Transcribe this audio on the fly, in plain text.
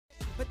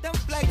But them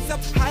flags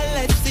up high,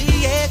 let's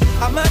see it.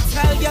 I'ma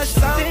tell you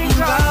something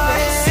about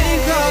it.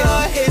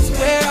 Singapore is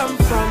where I'm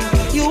from.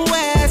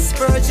 US,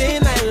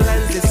 Virgin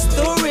Islands,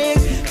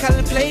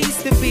 historical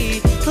place to be.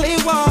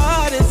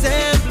 Clearwater's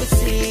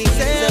embassy.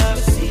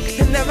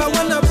 Never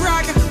wanna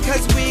brag,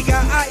 cause we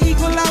got our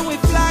equal and we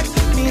flag.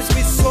 Means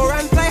we soar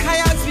and fly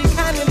high as we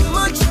can and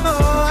much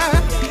more.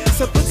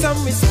 So put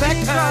some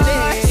respect on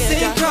it.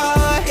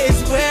 Singapore is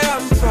where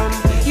I'm from.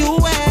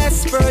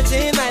 US,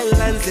 Virgin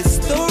Islands,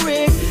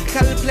 historical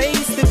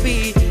place to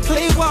be.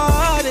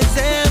 Clearwater's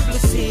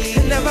embassy.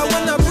 Never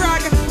wanna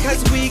brag,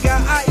 cause we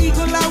got our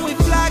eagle and we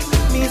flag.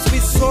 Means we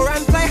soar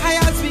and fly high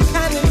as we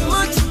can and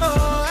much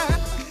more.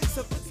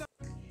 So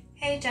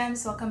hey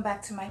gems, welcome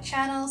back to my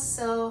channel.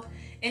 So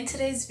in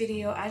today's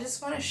video, I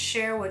just want to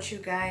share with you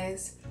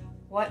guys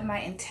what my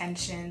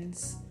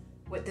intentions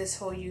with this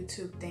whole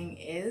YouTube thing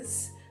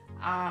is.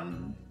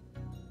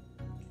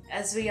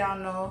 As we all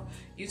know,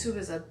 YouTube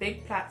is a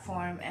big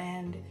platform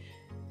and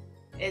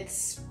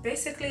it's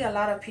basically a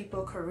lot of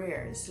people's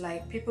careers.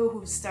 Like people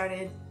who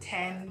started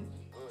 10,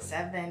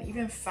 7,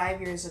 even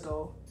 5 years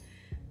ago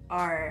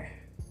are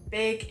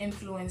big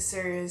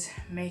influencers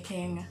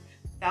making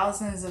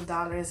thousands of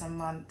dollars a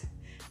month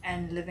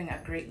and living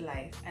a great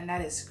life, and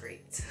that is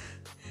great.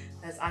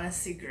 That's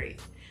honestly great.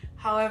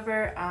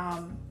 However,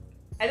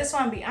 I just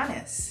want to be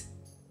honest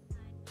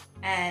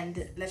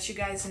and let you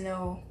guys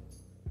know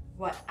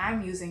what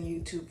I'm using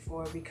YouTube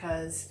for,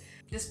 because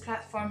this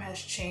platform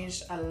has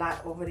changed a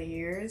lot over the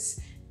years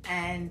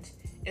and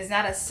it's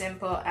not as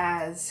simple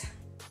as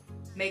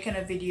making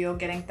a video,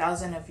 getting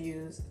thousands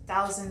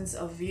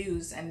of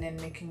views and then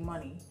making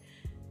money.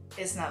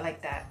 It's not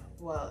like that.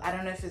 Well, I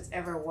don't know if it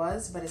ever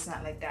was, but it's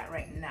not like that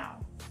right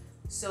now.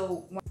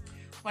 So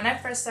when I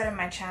first started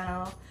my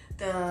channel,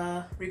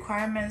 the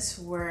requirements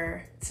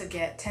were to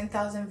get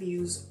 10,000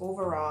 views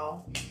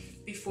overall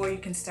before you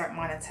can start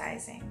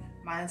monetizing.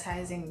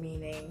 Monetizing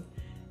meaning,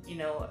 you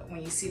know,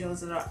 when you see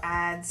those little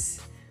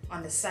ads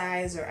on the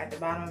sides or at the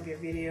bottom of your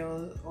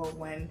video, or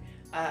when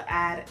an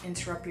ad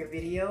interrupts your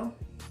video,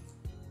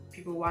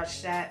 people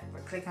watch that or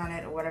click on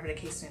it or whatever the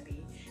case may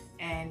be,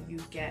 and you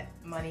get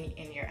money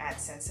in your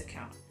AdSense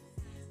account.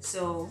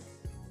 So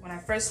when I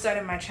first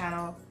started my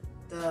channel,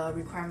 the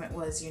requirement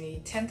was you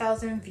need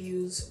 10,000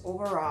 views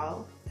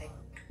overall, like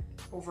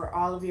over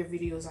all of your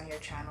videos on your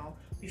channel,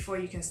 before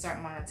you can start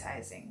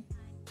monetizing.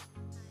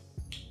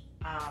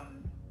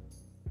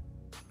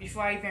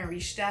 Before I even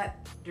reached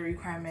that, the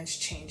requirements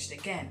changed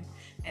again,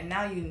 and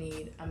now you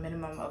need a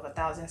minimum of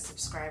 1,000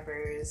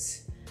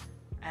 subscribers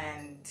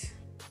and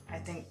I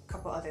think a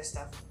couple other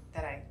stuff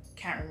that I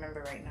can't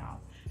remember right now.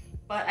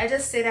 But I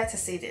just say that to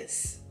say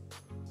this.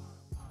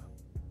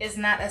 It's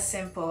not as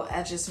simple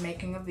as just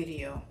making a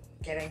video,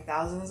 getting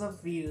thousands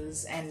of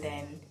views, and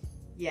then,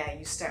 yeah,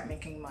 you start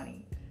making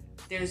money.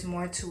 There's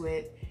more to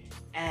it,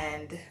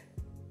 and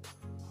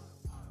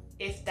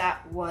if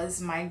that was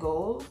my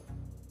goal,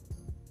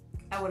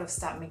 I would have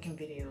stopped making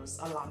videos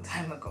a long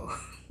time ago.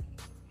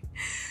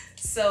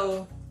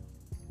 So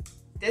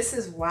this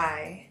is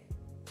why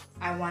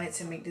I wanted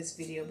to make this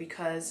video,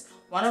 because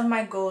one of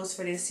my goals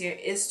for this year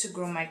is to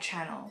grow my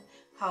channel.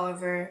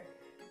 However,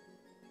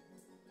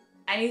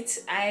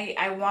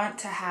 I want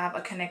to have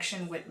a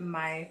connection with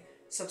my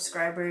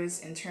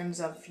subscribers in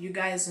terms of you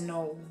guys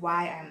know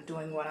why I'm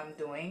doing what I'm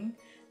doing,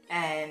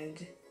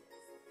 and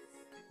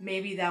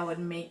maybe that would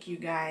make you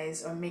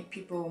guys or make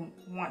people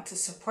want to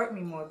support me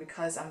more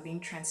because I'm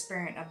being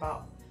transparent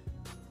about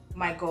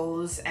my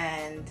goals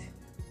and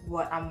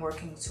what I'm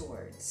working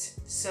towards.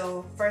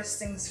 So first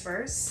things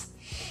first,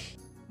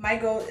 my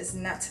goal is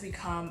not to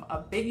become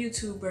a big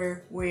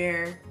YouTuber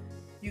where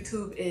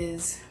YouTube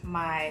is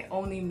my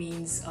only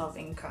means of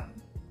income.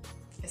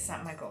 It's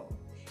not my goal.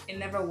 It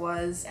never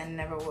was and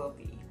never will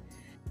be.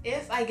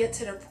 If I get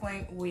to the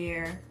point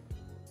where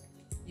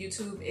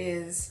YouTube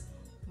is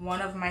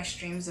one of my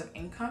streams of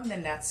income,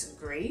 then that's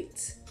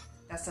great.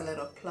 That's a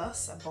little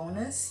plus, a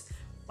bonus,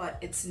 but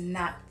it's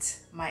not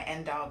my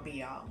end all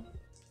be all.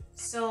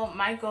 So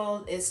my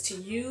goal is to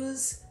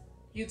use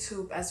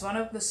YouTube as one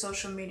of the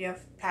social media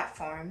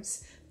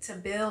platforms to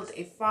build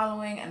a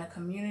following and a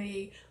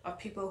community of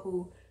people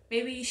who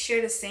maybe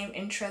share the same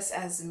interests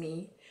as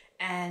me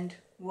and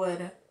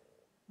would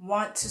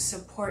want to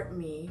support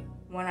me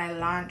when I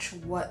launch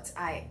what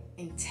I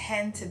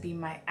intend to be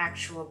my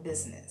actual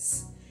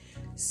business.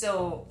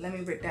 So let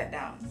me break that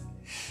down.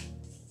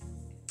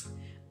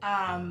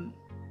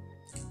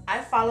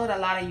 I followed a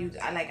lot of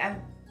I've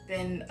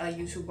been a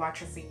YouTube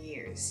watcher for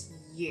years,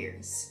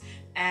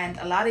 and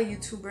a lot of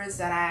YouTubers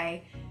that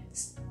I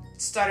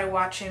started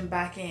watching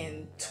back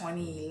in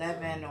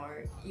 2011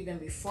 or even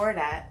before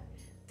that,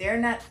 they're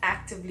not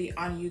actively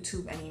on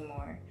YouTube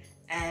anymore,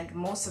 and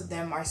most of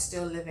them are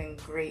still living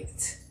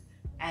great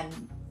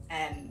and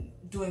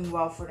doing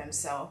well for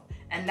themselves.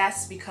 And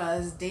that's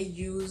because they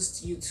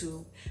used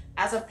YouTube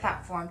as a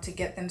platform to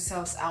get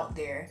themselves out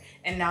there,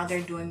 and now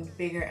they're doing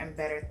bigger and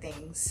better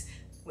things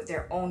with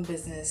their own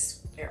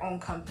business, their own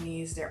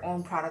companies, their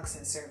own products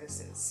and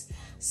services.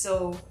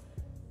 So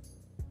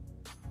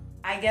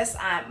I guess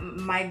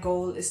my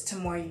goal is to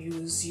more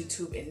use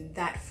YouTube in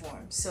that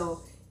form.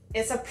 So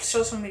it's a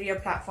social media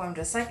platform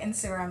just like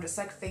Instagram, just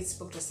like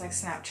Facebook, just like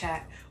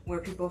Snapchat, where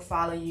people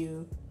follow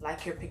you,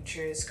 like your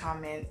pictures,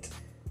 comment,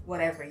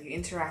 whatever. You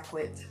interact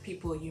with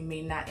people you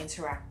may not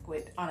interact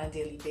with on a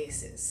daily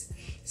basis.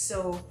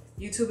 So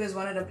YouTube is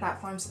one of the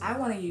platforms I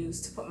want to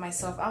use to put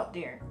myself out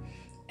there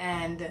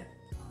and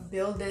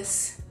build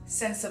this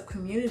sense of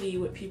community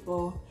with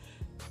people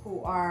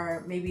who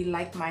are maybe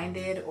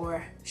like-minded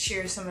or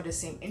share some of the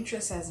same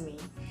interests as me,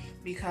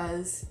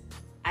 because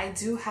I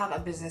do have a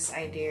business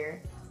idea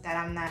that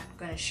I'm not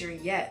going to share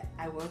yet.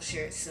 I will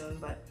share it soon,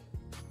 but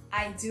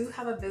I do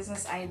have a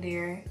business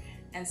idea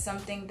and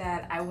something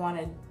that I want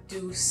to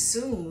do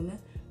soon,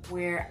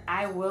 where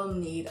I will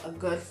need a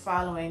good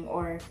following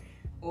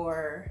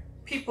or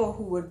people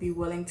who would be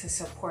willing to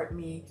support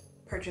me,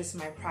 purchase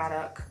my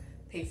product,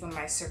 pay for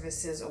my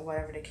services, or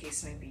whatever the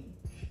case may be.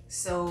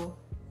 So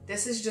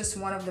this is just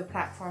one of the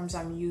platforms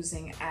I'm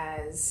using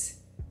as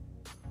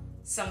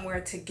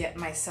somewhere to get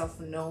myself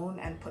known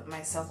and put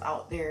myself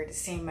out there, the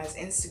same as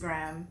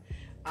Instagram,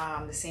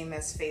 the same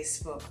as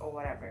Facebook or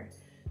whatever.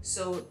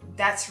 So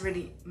that's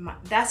really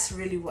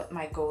what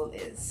my goal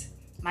is.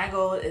 My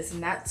goal is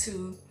not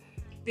to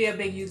be a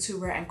big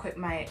YouTuber and quit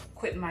my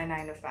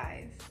 9 to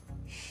 5.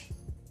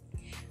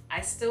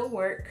 I still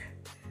work.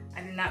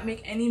 I do not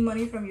make any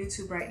money from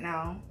YouTube right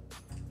now.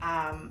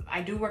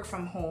 I do work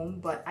from home,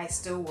 but I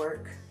still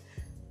work.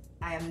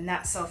 I am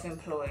not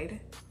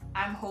self-employed.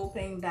 I'm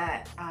hoping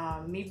that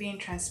me being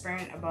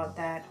transparent about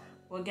that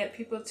will get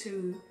people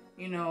to,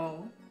 you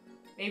know,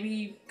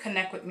 maybe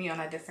connect with me on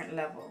a different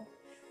level,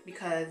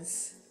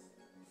 because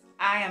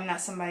I am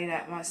not somebody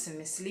that wants to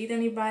mislead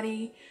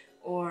anybody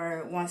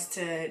or wants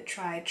to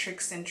try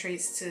tricks and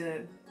traits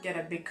to get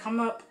a big come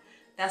up.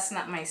 That's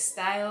not my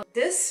style.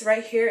 This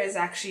right here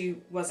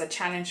was a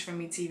challenge for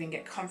me to even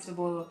get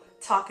comfortable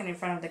talking in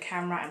front of the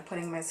camera and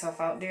putting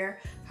myself out there.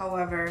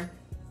 However,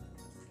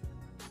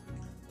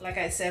 like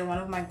I said, one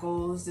of my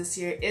goals this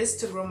year is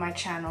to grow my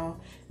channel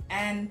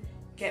and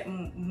get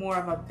more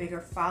of a bigger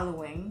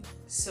following.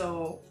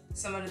 So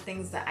some of the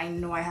things that I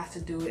know I have to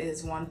do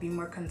is, one, be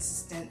more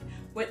consistent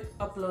with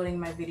uploading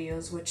my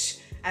videos, which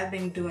I've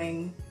been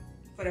doing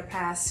for the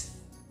past,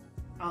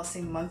 I'll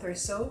say, month or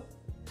so.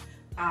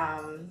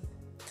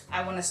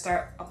 I want to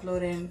start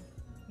uploading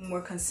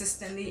more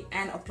consistently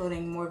and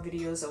uploading more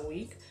videos a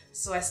week.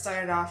 So I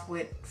started off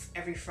with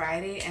every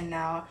Friday, and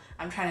now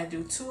I'm trying to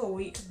do 2 a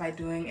week by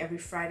doing every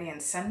Friday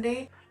and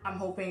Sunday. I'm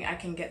hoping I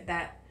can get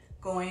that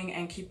going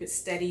and keep it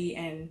steady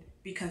and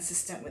be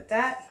consistent with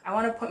that. I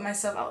want to put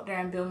myself out there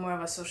and build more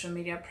of a social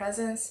media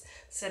presence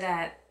so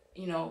that,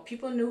 you know,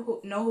 people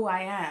know who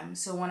I am.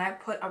 So when I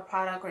put a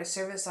product or a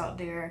service out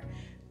there,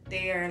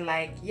 they are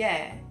like,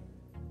 yeah,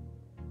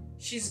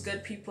 she's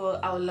good people,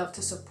 I would love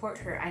to support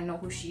her, I know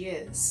who she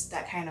is,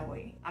 that kind of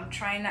way. I'm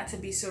trying not to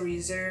be so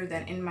reserved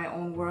and in my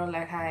own world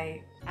like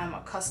I'm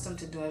accustomed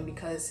to doing,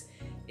 because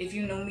if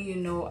you know me, you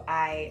know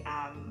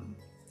I'm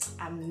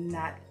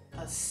not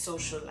a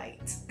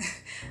socialite.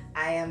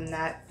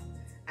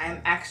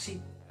 I'm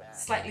actually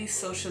slightly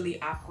socially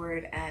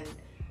awkward, and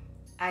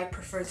I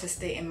prefer to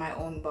stay in my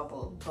own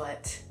bubble.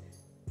 But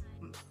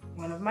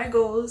one of my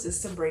goals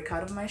is to break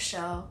out of my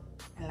shell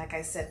and, like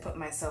I said, put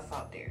myself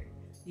out there.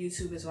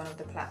 YouTube is one of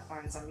the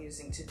platforms I'm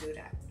using to do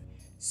that.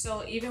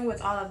 So even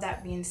with all of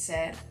that being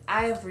said,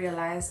 I have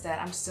realized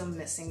that I'm still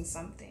missing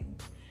something.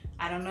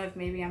 I don't know if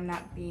maybe I'm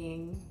not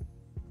being,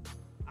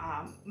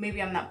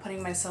 maybe I'm not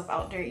putting myself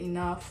out there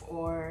enough,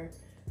 or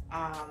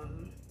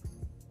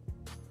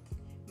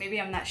maybe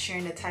I'm not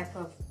sharing the type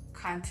of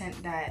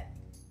content that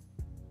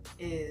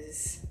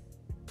is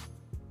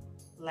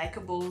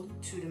likable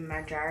to the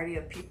majority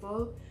of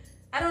people.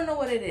 I don't know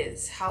what it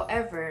is.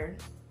 However,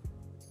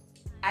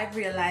 I've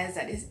realized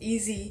that it's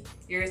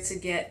easier to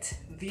get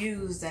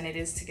views than it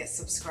is to get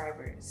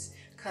subscribers,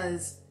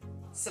 because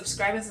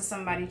subscribing to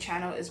somebody's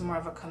channel is more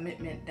of a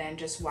commitment than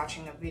just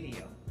watching a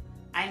video.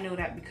 I know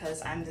that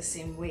because I'm the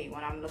same way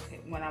when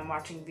I'm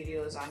watching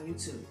videos on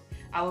YouTube.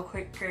 I will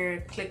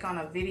quicker click on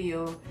a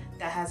video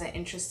that has an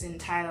interesting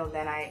title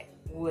than I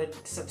would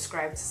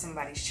subscribe to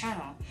somebody's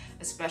channel,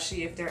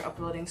 especially if they're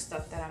uploading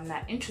stuff that I'm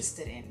not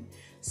interested in.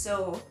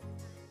 So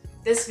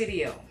this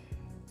video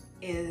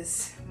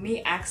is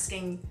me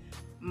asking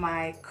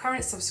my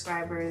current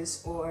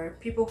subscribers or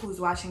people who's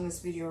watching this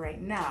video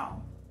right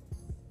now,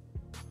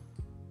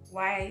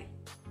 why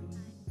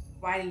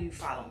do you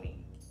follow me?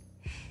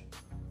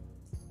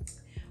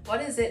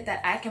 What is it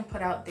that I can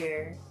put out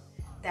there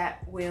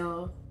that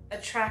will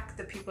attract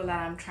the people that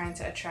I'm trying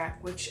to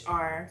attract, which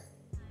are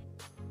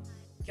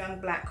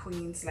young Black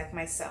queens like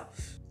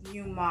myself,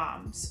 new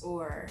moms,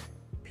 or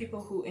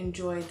people who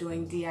enjoy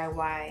doing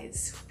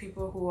DIYs,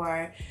 people who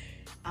are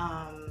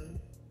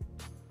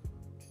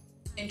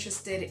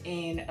interested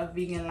in a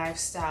vegan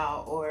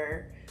lifestyle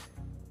or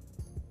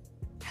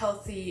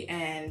healthy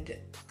and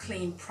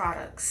clean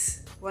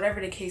products,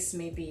 whatever the case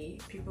may be,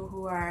 people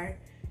who are,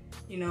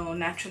 you know,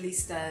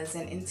 naturalistas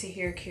and into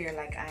hair care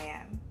like I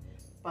am.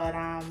 But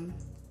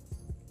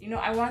you know,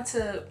 I want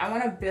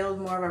to build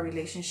more of a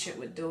relationship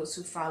with those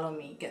who follow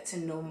me, get to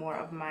know more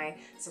of my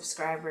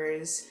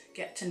subscribers,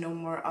 get to know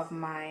more of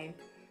my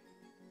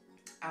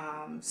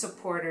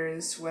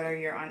supporters, whether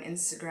you're on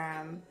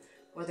Instagram,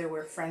 whether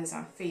we're friends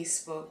on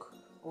Facebook,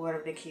 or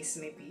whatever the case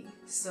may be.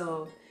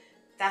 So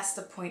that's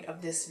the point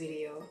of this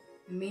video,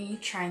 me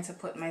trying to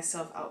put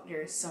myself out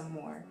there some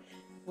more.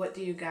 What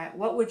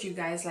would you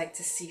guys like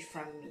to see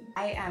from me?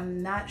 I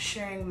am not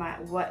sharing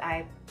what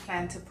I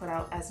plan to put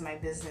out as my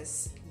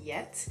business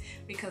yet,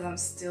 because I'm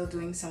still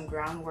doing some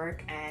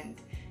groundwork and,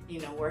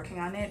 you know, working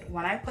on it.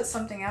 When I put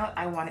something out,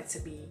 I want it to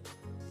be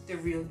the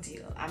real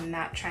deal. I'm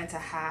not trying to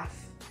half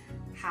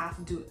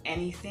do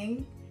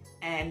anything.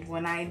 And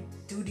when I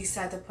do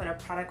decide to put a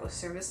product or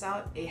service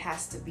out, it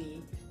has to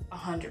be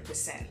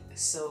 100%.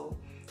 So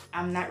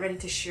I'm not ready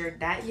to share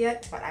that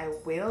yet, but I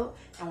will.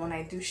 And when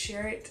I do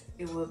share it,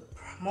 it will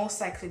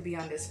most likely be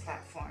on this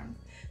platform.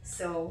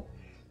 So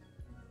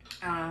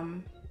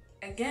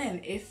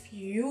again, if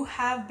you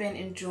have been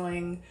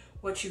enjoying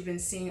what you've been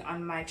seeing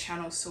on my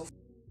channel so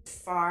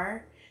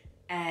far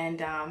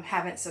and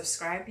haven't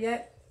subscribed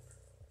yet,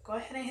 go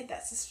ahead and hit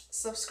that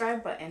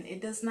subscribe button.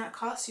 It does not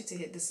cost you to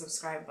hit the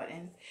subscribe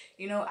button.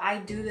 You know, I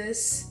do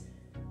this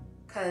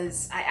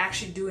because I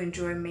actually do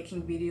enjoy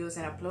making videos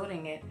and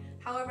uploading it.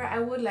 However, I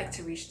would like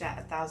to reach that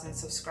 1,000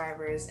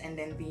 subscribers and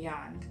then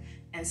beyond,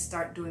 and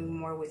start doing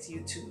more with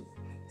YouTube.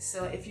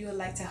 So if you would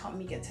like to help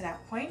me get to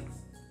that point,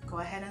 go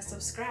ahead and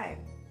subscribe.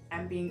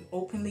 I'm being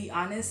openly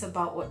honest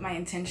about what my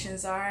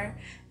intentions are,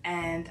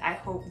 and I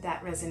hope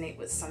that resonates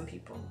with some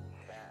people.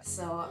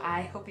 So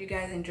I hope you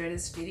guys enjoyed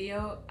this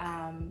video.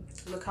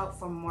 Look out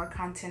for more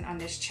content on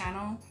this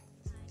channel.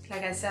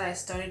 Like I said, I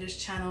started this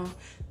channel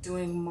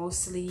doing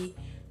mostly,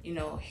 you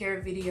know,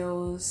 hair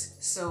videos.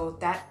 So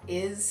that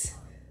is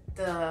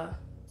the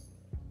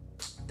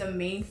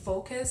main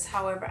focus.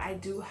 However, I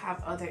do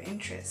have other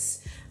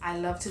interests. I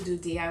love to do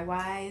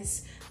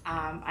DIYs.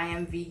 I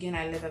am vegan.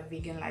 I live a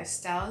vegan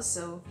lifestyle.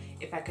 So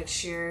if I could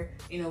share,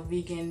 you know,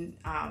 vegan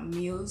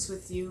meals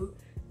with you,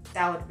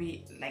 that would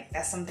be like,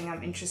 that's something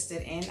I'm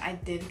interested in. I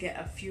did get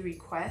a few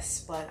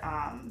requests, but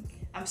I'm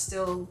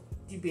still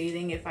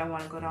debating if I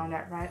want to go down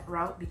that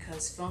route,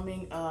 because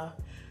filming a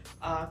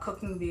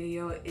cooking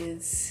video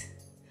is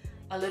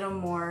a little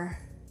more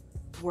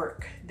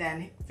work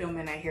than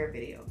filming a hair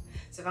video.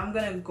 So if I'm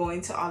gonna go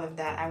into all of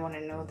that, I want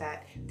to know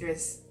that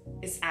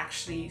it's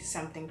actually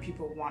something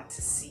people want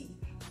to see,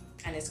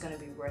 and it's gonna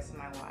be worth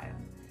my while.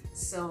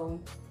 So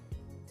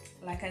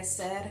like I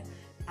said,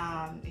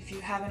 if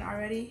you haven't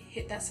already,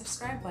 hit that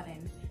subscribe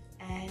button,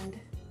 and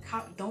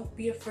don't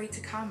be afraid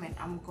to comment.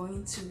 I'm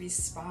going to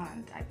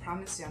respond. I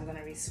promise you I'm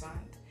gonna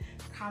respond.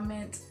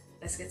 Comment,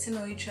 let's get to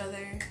know each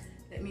other.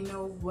 Let me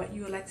know what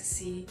you would like to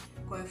see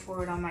going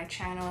forward on my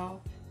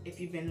channel. If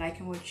you've been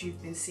liking what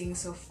you've been seeing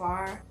so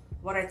far,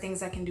 what are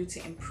things I can do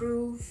to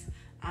improve?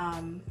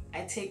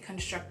 I take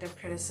constructive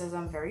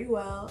criticism very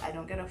well. I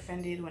don't get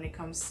offended when it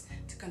comes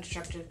to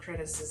constructive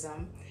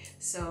criticism.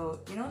 So,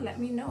 you know, let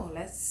me know.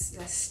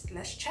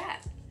 Let's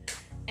chat.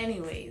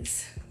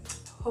 Anyways,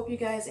 hope you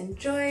guys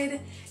enjoyed.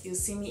 You'll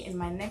see me in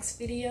my next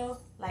video.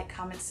 Like,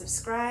 comment,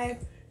 subscribe.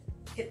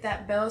 Hit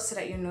that bell so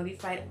that you're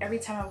notified every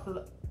time I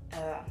upload.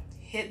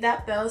 Hit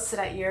that bell so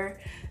that you're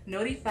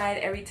notified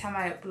every time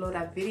I upload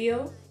a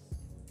video,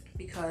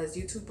 because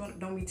YouTube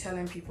don't be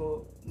telling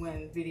people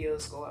when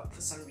videos go up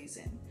for some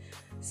reason.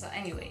 So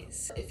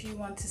anyways, if you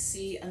want to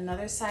see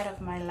another side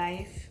of my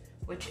life,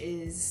 which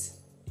is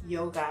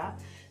yoga,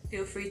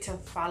 feel free to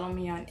follow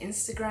me on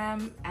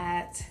Instagram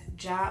at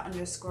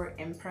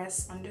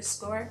ja_impress_,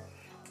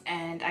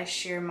 and I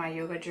share my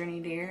yoga journey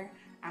there.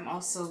 I'm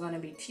also going to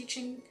be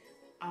teaching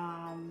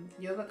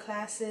yoga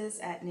classes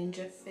at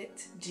Ninja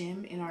Fit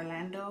Gym in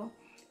Orlando.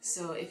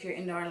 So if you're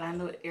in the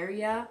Orlando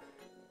area,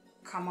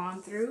 come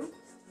on through,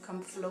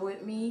 come flow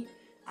with me.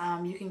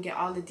 You can get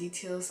all the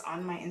details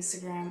on my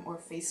Instagram or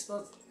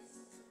Facebook.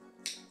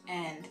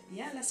 And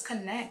yeah, let's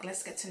connect,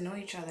 let's get to know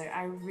each other.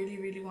 I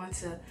really want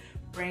to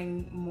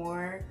bring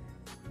more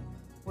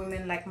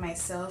women like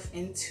myself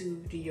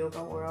into the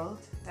yoga world.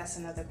 That's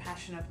another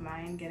passion of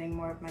mine, getting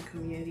more of my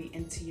community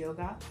into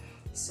yoga.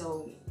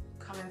 So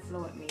come and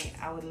flow with me.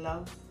 I would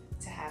love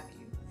to have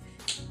you.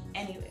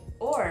 Anyway,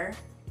 or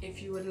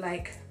if you would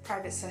like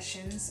private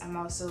sessions, I'm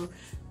also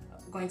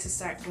going to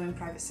start doing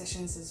private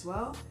sessions as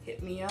well.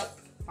 Hit me up,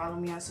 follow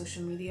me on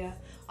social media.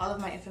 All of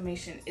my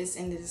information is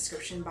in the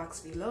description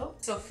box below,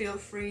 so feel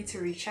free to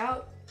reach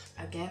out.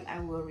 Again, I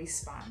will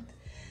respond.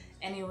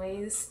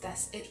 Anyways,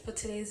 that's it for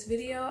today's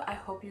video. I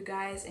hope you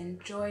guys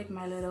enjoyed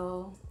my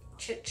little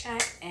chit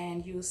chat,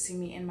 and you will see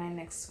me in my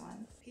next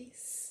one.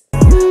 Peace.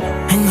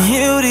 And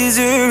you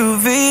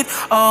deserve it.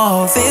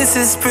 All this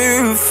is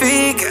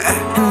perfect,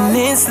 and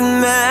it's the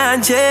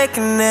magic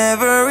in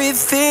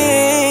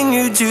everything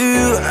you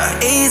do.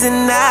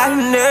 Isn't that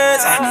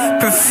nerd?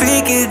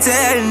 Perfect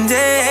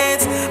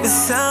attendance, the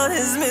sound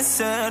is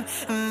missing.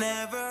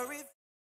 Never